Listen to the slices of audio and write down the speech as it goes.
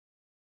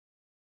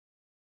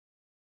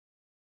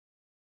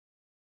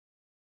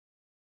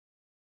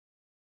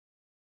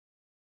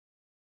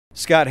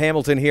Scott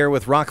Hamilton here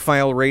with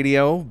Rockfile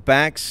Radio,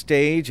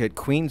 backstage at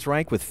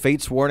Queensryche with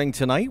Fates Warning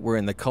tonight. We're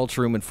in the Culture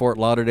Room in Fort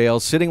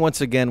Lauderdale, sitting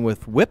once again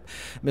with Whip,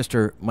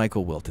 Mr.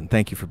 Michael Wilton.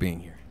 Thank you for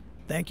being here.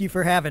 Thank you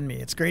for having me.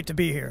 It's great to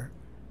be here.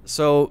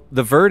 So,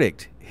 The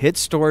Verdict hit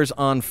stores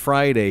on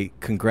Friday.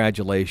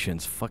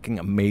 Congratulations. Fucking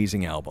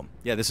amazing album.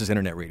 Yeah, this is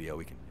internet radio.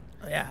 We can.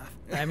 Yeah,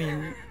 I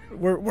mean,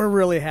 we're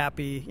really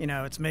happy. You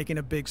know, it's making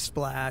a big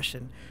splash,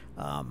 and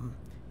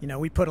you know,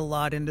 we put a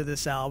lot into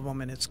this album,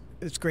 and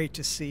it's great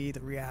to see the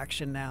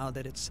reaction now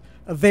that it's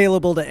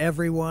available to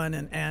everyone,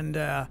 and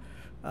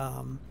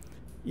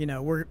you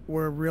know,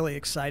 we're really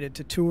excited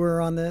to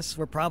tour on this.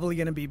 We're probably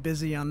going to be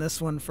busy on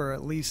this one for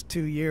at least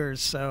 2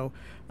 years, so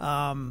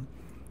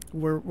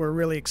we're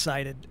really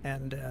excited,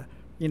 and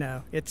you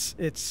know, it's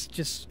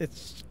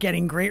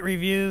getting great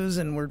reviews,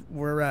 and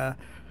we're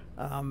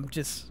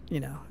just, you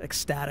know,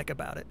 ecstatic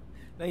about it.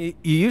 Now, you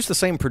used the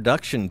same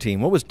production team.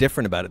 What was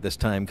different about it this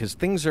time? Because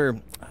things are,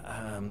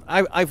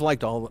 I've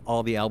liked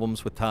all the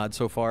albums with Todd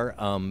so far,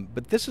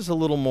 but this is a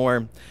little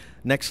more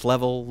next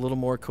level, a little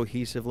more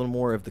cohesive, a little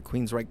more of the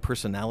Queensryche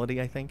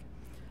personality, I think.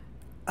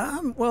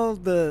 Well,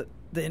 the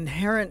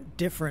inherent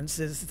difference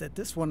is that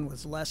this one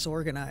was less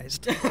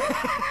organized.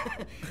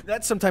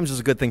 That sometimes is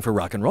a good thing for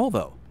rock and roll,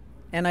 though.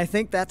 And I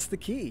think that's the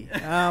key.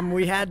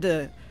 We had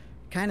to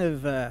kind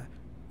of,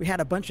 we had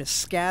a bunch of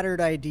scattered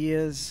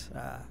ideas,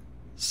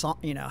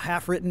 you know,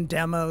 half-written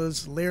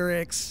demos,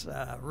 lyrics,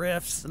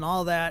 riffs, and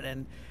all that.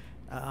 And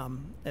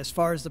as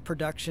far as the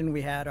production,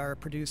 we had our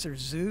producer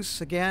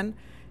Zeus again,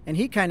 and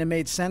he kind of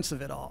made sense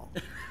of it all,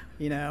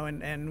 you know.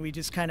 And we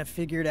just kind of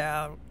figured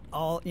out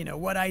all, you know,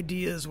 what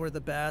ideas were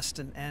the best,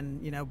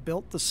 and you know,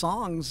 built the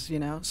songs, you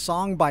know,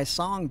 song by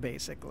song,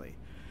 basically.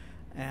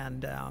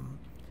 And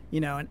you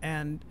know,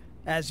 and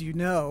as you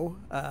know,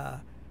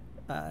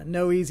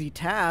 no easy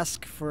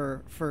task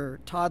for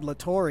Todd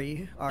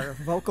LaTorre, our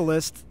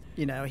vocalist.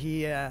 You know,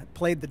 he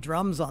played the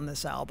drums on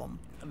this album.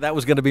 That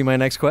was going to be my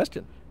next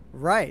question.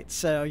 Right.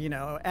 So, you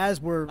know, as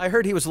we're... I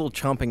heard he was a little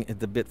chomping at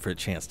the bit for a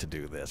chance to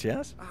do this,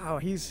 yes? Oh,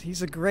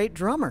 he's a great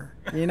drummer,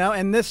 you know,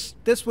 and this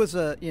was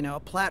a, you know, a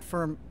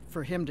platform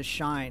for him to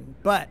shine.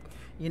 But,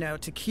 you know,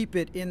 to keep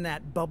it in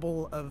that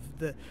bubble of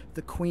the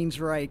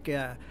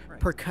Queensryche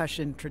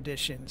percussion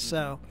tradition.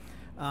 So,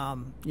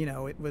 you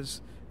know, it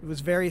was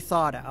very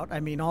thought out.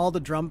 I mean, all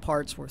the drum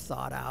parts were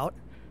thought out.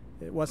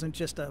 It wasn't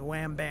just a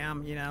wham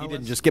bam, you know. He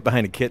didn't just get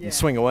behind a kit and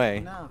swing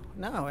away.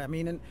 No. I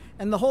mean,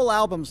 and the whole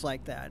album's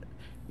like that.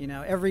 You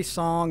know, every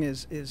song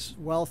is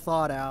well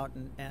thought out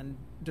and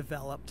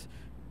developed,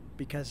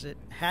 because it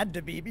had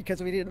to be,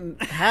 because we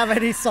didn't have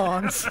any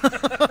songs.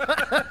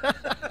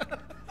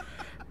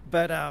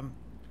 But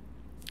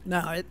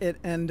no,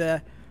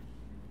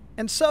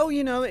 and so,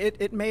 you know,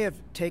 it may have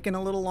taken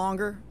a little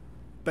longer,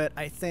 but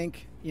I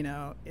think, you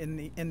know,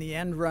 in the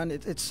end run,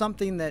 it's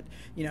something that,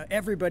 you know,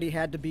 everybody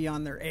had to be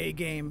on their A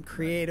game,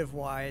 creative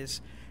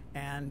wise,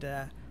 and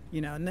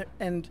you know,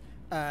 and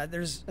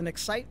there's an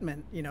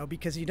excitement, you know,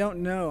 because you don't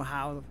know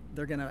how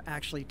they're going to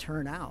actually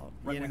turn out.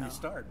 Right, when you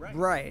start, right?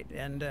 Right,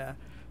 and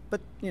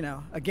but, you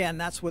know, again,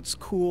 that's what's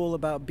cool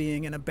about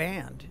being in a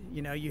band.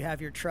 You know, you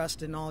have your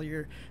trust in all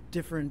your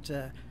different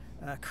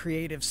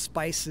creative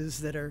spices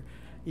that are,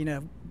 you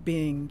know,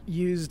 being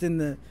used in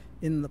the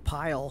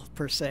pile,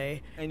 per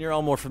se. And you're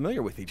all more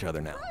familiar with each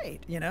other now.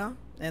 Right, you know,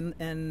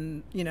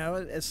 and you know,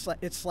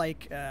 it's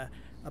like a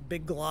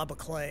big glob of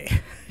clay,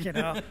 you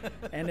know,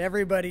 and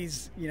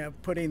everybody's, you know,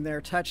 putting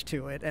their touch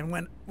to it, and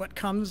when what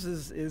comes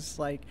is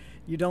like,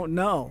 you don't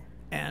know,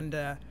 and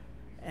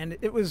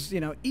it was,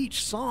 you know,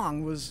 each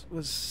song was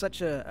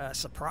such a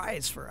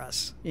surprise for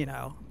us, you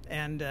know,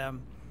 and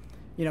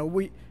you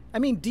know, I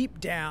mean, deep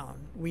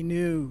down we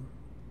knew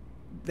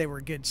they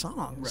were good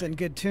songs, right, and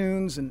good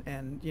tunes,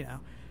 and you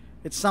know,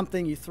 it's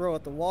something you throw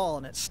at the wall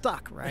and it's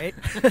stuck, right?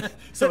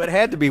 So it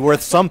had to be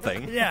worth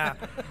something. Yeah.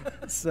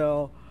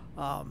 So,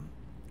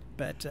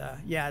 but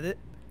yeah,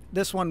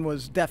 this one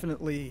was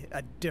definitely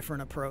a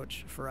different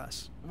approach for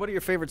us. What are your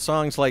favorite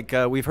songs? Like,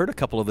 we've heard a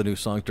couple of the new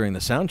songs during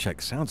the sound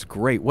check. Sounds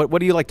great. What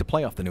do you like to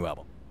play off the new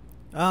album?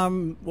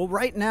 Well,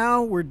 right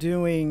now we're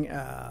doing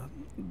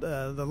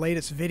the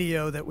latest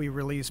video that we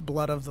released,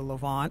 Blood of the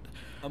Levant.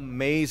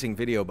 Amazing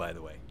video, by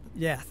the way.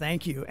 Yeah,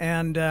 thank you.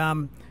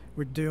 And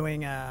we're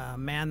doing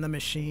Man the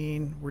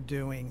Machine. We're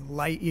doing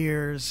Light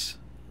Years.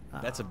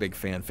 That's a big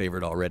fan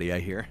favorite already, I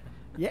hear.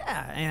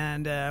 Yeah,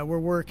 and we're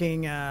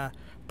working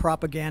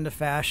Propaganda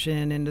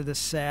Fashion into the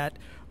set.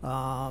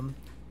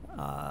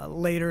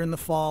 Later in the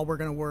fall, we're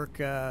going to work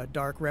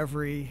Dark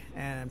Reverie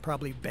and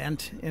probably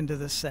Bent into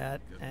the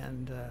set.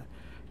 And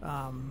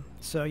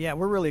so, yeah,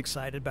 we're really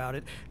excited about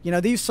it. You know,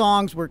 these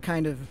songs were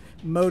kind of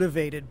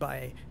motivated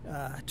by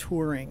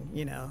touring,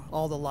 you know,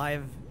 all the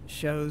live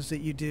shows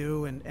that you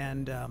do,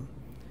 and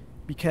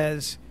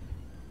because,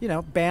 you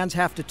know, bands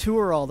have to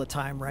tour all the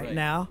time right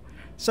now.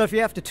 So if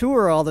you have to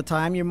tour all the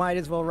time, you might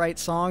as well write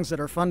songs that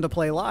are fun to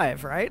play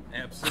live, right?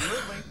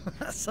 Absolutely.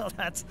 So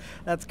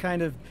that's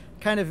kind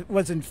of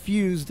was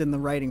infused in the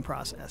writing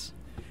process.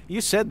 You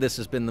said this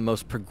has been the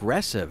most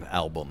progressive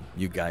album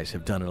you guys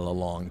have done in a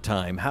long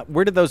time.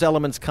 Where did those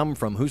elements come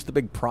from? Who's the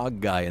big prog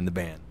guy in the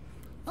band?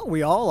 Oh,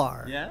 we all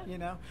are.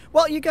 Yeah.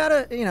 Well, you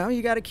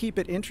gotta keep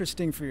it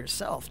interesting for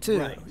yourself too.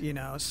 Right.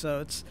 So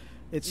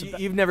it's.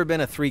 You've never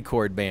been a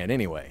 3-chord band,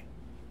 anyway.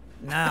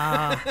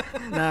 No,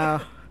 no.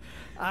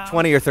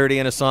 20 or 30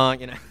 in a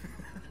song,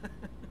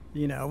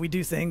 we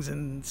do things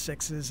in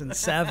 6s and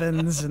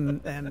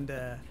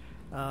 7s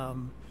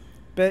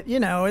but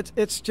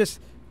it's just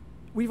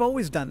we've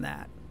always done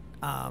that,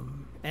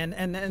 and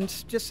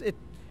it's just it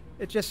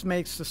just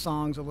makes the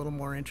songs a little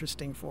more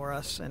interesting for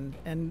us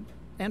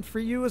and for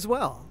you as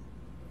well.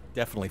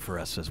 Definitely for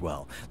us as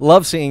well.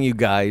 Love seeing you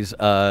guys.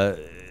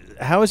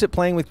 How is it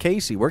playing with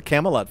Casey? We're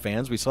Camelot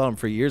fans. We saw him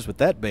for years with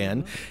that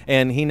band,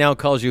 and he now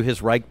calls you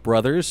his Reich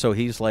brothers. So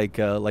he's like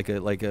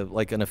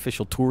an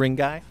official touring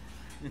guy.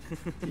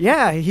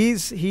 Yeah,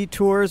 he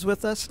tours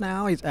with us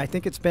now. I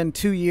think it's been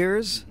 2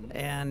 years,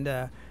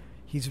 and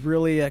he's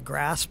really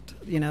grasped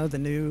the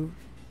new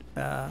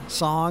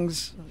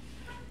songs.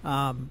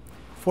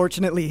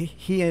 Fortunately,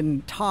 he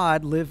and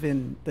Todd live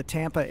in the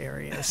Tampa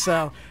area,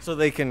 so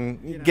they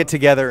can get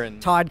together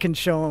and Todd can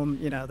show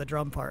him the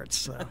drum parts.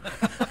 So.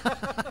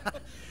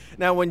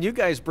 Now, when you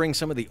guys bring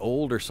some of the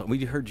older songs,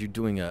 we heard you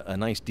doing a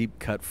nice deep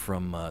cut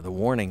from The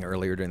Warning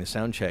earlier during the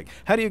sound check.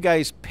 How do you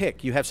guys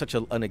pick? You have such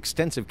an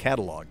extensive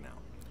catalog now.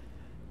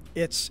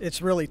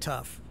 It's really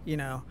tough.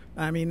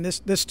 I mean,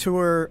 this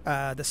tour,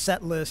 the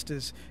set list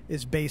is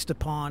based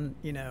upon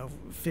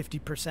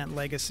 50%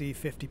 legacy,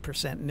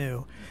 50%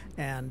 new,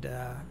 and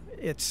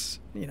it's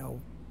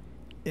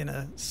in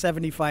a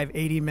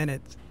 75-80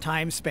 minute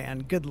time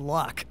span. Good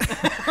luck.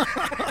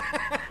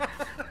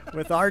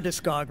 With our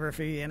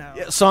discography,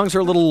 Yeah, songs are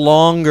a little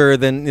longer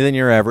than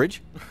your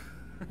average.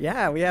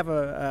 Yeah, we have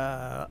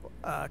a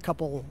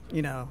couple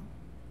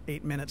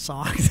 8-minute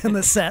songs in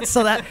the set,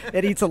 so that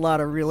it eats a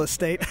lot of real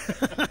estate.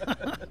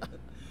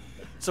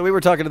 So we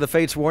were talking to the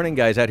Fates Warning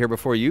guys out here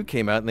before you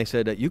came out, and they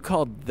said you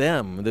called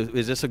them.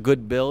 Is this a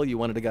good bill? You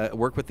wanted to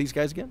work with these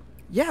guys again?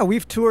 Yeah,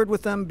 we've toured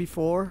with them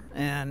before,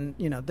 and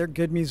they're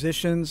good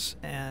musicians,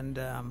 and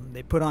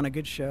they put on a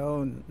good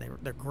show, and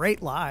they're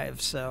great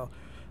live. So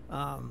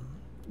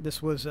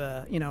this was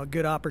a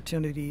good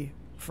opportunity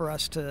for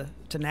us to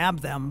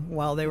nab them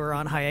while they were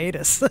on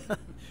hiatus.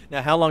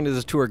 Now, how long does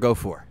this tour go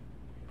for?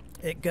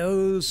 It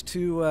goes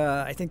to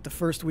I think the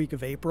first week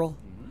of April.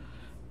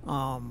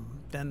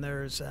 Then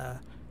there's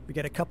we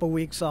get a couple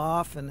weeks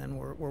off, and then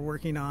we're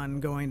working on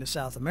going to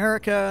South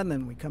America, and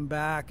then we come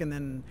back, and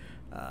then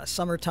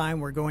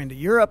summertime we're going to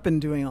Europe and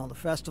doing all the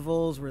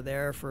festivals. We're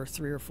there for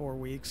 3 or 4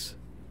 weeks,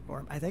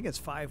 or I think it's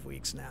 5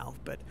 weeks now.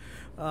 But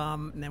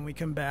and then we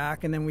come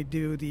back, and then we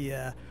do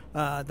the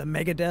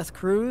Megadeth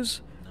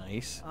cruise.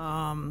 Nice.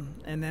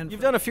 And then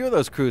you've done a few of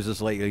those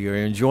cruises lately. You're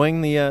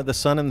enjoying the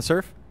sun and the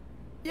surf?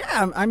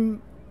 Yeah,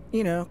 I'm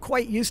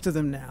quite used to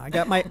them now. I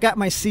got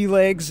my sea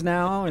legs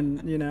now,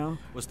 and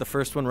Was the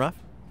first one rough?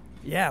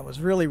 Yeah, it was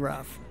really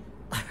rough.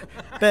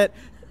 But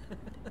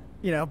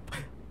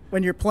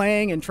when you're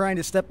playing and trying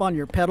to step on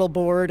your pedal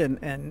board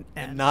and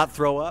not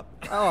throw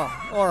up?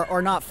 Oh,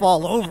 or not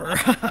fall over.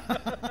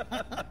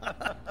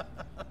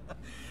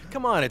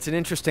 Come on, it's an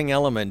interesting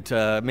element.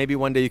 Maybe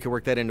one day you could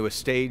work that into a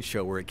stage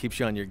show where it keeps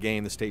you on your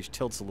game. The stage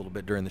tilts a little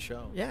bit during the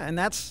show. Yeah, and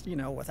that's,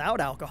 without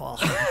alcohol.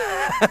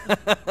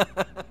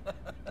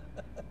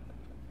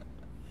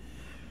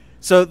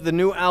 So the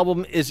new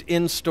album is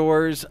in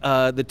stores.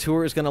 The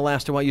tour is going to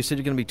last a while. You said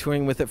you're going to be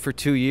touring with it for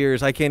 2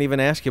 years. I can't even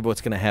ask you what's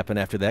going to happen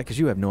after that because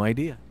you have no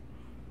idea.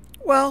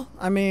 Well,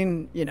 I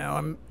mean,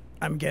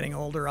 I'm getting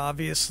older,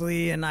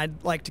 obviously, and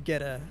I'd like to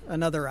get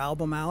another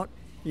album out,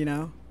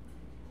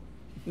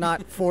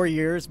 Not 4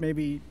 years,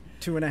 maybe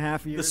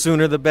 2.5 years. The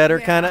sooner the better,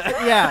 kind of?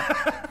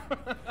 Yeah.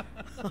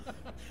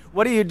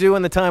 What do you do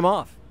in the time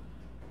off?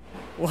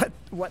 What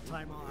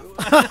time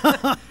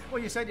off?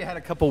 Well, you said you had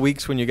a couple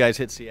weeks when you guys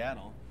hit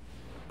Seattle.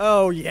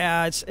 Oh,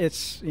 yeah,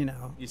 it's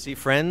You see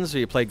friends or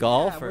you play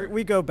golf? Yeah, or?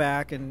 we go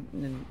back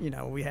and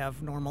we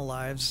have normal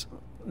lives.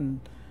 And,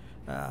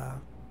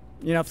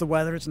 if the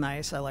weather's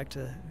nice, I like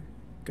to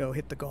go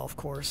hit the golf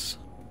course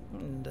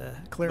and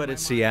clear my But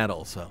it's mind.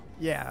 Seattle, so.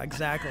 Yeah,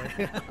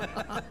 exactly.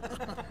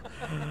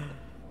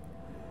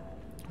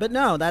 But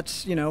no,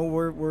 that's,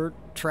 we're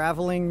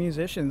traveling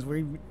musicians.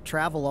 We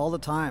travel all the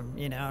time,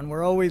 and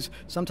we're always,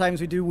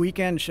 sometimes we do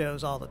weekend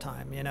shows all the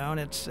time, and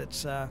it's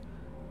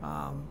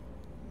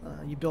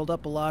you build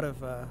up a lot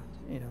of,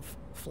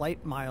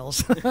 flight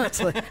miles.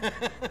 It's like,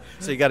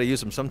 so you got to use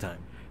them sometime.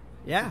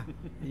 Yeah.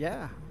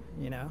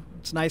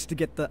 It's nice to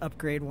get the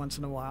upgrade once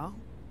in a while.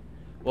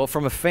 Well,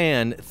 from a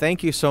fan,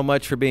 thank you so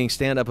much for being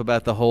stand-up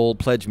about the whole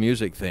Pledge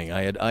Music thing.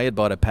 I had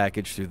bought a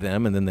package through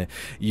them, and then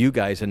you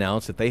guys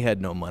announced that they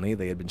had no money.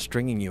 They had been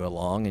stringing you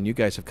along, and you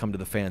guys have come to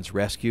the fans'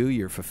 rescue.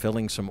 You're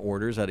fulfilling some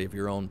orders out of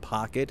your own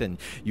pocket, and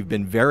you've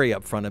been very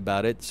upfront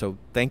about it. So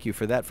thank you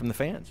for that from the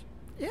fans.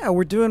 Yeah,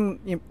 we're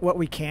doing what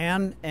we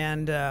can,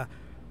 and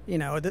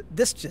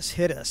this just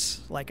hit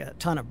us like a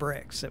ton of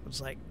bricks. It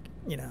was like,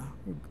 you know,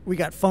 we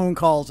got phone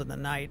calls in the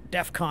night,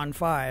 DEFCON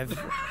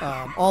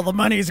 5, all the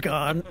money's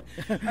gone.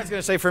 I was going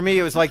to say, for me,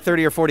 it was like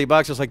 30 or 40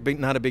 bucks. It was like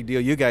not a big deal.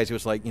 You guys, it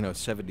was like,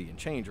 70 and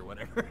change or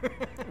whatever.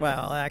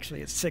 Well,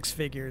 actually, it's 6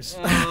 figures.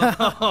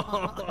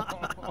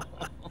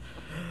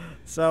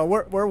 So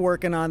we're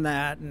working on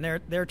that,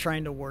 and they're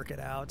trying to work it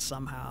out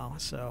somehow.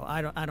 So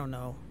I don't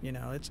know.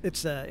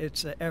 It's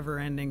a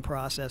ever-ending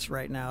process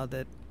right now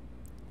that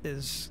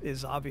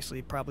is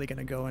obviously probably going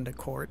to go into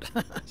court.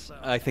 So.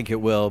 I think it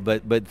will,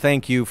 but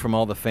thank you from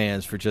all the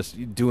fans for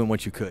just doing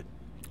what you could.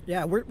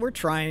 Yeah, we're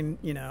trying.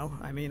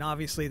 I mean,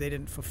 obviously they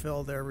didn't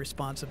fulfill their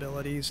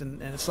responsibilities, and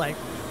it's like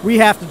we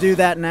have to do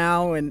that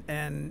now, and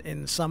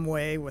in some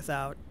way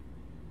without,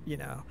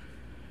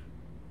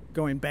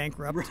 going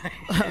bankrupt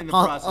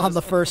on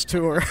the first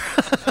tour.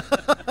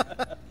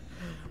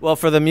 Well,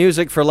 for the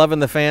music, for loving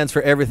the fans,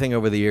 for everything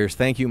over the years,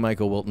 thank you,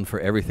 Michael Wilton, for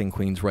everything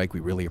Queensryche.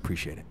 We really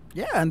appreciate it.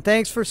 Yeah, and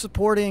thanks for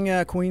supporting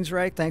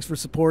Queensryche. Thanks for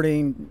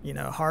supporting,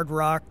 hard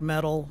rock,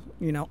 metal,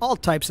 all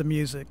types of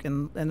music,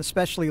 and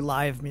especially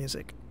live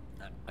music.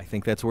 I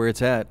think that's where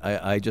it's at.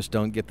 I just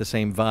don't get the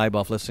same vibe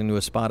off listening to a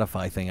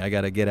Spotify thing. I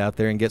got to get out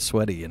there and get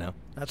sweaty,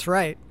 That's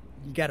right.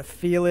 You got to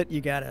feel it.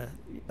 You got to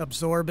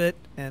absorb it,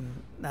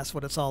 and that's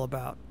what it's all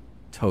about.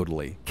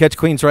 Totally. Catch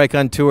Queensryche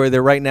on tour.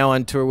 They're right now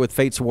on tour with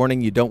Fate's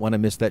Warning. You don't want to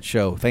miss that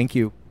show. Thank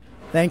you.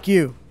 Thank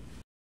you.